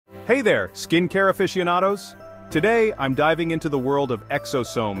Hey there, skincare aficionados! Today, I'm diving into the world of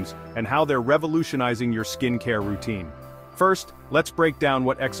exosomes and how they're revolutionizing your skincare routine. First, let's break down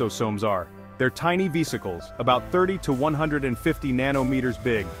what exosomes are. They're tiny vesicles, about 30 to 150 nanometers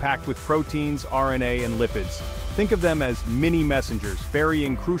big, packed with proteins, RNA, and lipids. Think of them as mini messengers,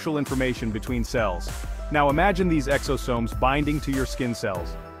 ferrying crucial information between cells. Now imagine these exosomes binding to your skin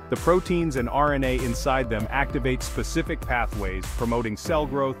cells. The proteins and RNA inside them activate specific pathways, promoting cell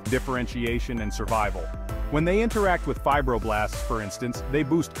growth, differentiation, and survival. When they interact with fibroblasts, for instance, they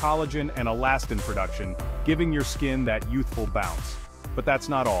boost collagen and elastin production, giving your skin that youthful bounce. But that's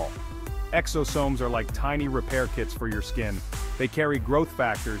not all. Exosomes are like tiny repair kits for your skin. They carry growth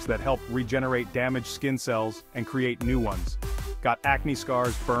factors that help regenerate damaged skin cells and create new ones. Got acne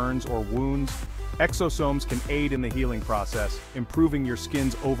scars, burns, or wounds? Exosomes can aid in the healing process, improving your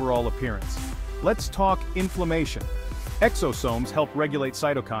skin's overall appearance. Let's talk inflammation. Exosomes help regulate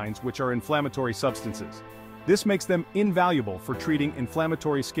cytokines, which are inflammatory substances. This makes them invaluable for treating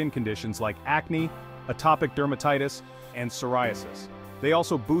inflammatory skin conditions like acne, atopic dermatitis, and psoriasis. They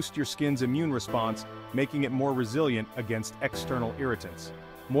also boost your skin's immune response, making it more resilient against external irritants.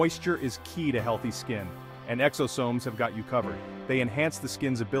 Moisture is key to healthy skin, and exosomes have got you covered. They enhance the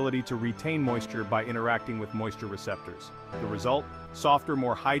skin's ability to retain moisture by interacting with moisture receptors. The result? Softer,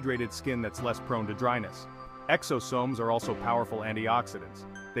 more hydrated skin that's less prone to dryness. Exosomes are also powerful antioxidants.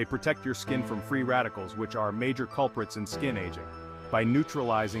 They protect your skin from free radicals, which are major culprits in skin aging. By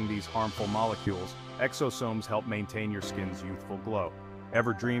neutralizing these harmful molecules, exosomes help maintain your skin's youthful glow.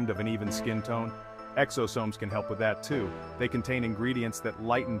 Ever dreamed of an even skin tone? Exosomes can help with that too. They contain ingredients that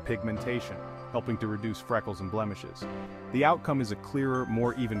lighten pigmentation, helping to reduce freckles and blemishes. The outcome is a clearer,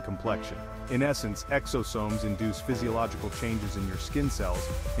 more even complexion. In essence, exosomes induce physiological changes in your skin cells,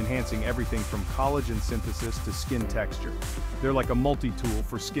 enhancing everything from collagen synthesis to skin texture. They're like a multi-tool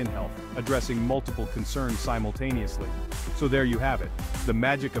for skin health, addressing multiple concerns simultaneously. So there you have it. The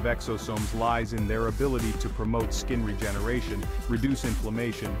magic of exosomes lies in their ability to promote skin regeneration, reduce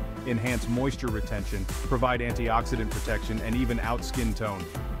inflammation, enhance moisture retention, provide antioxidant protection, and even out skin tone.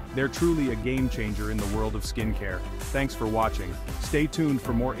 They're truly a game changer in the world of skincare. Thanks for watching. Stay tuned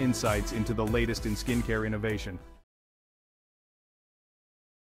for more insights into the latest in skincare innovation.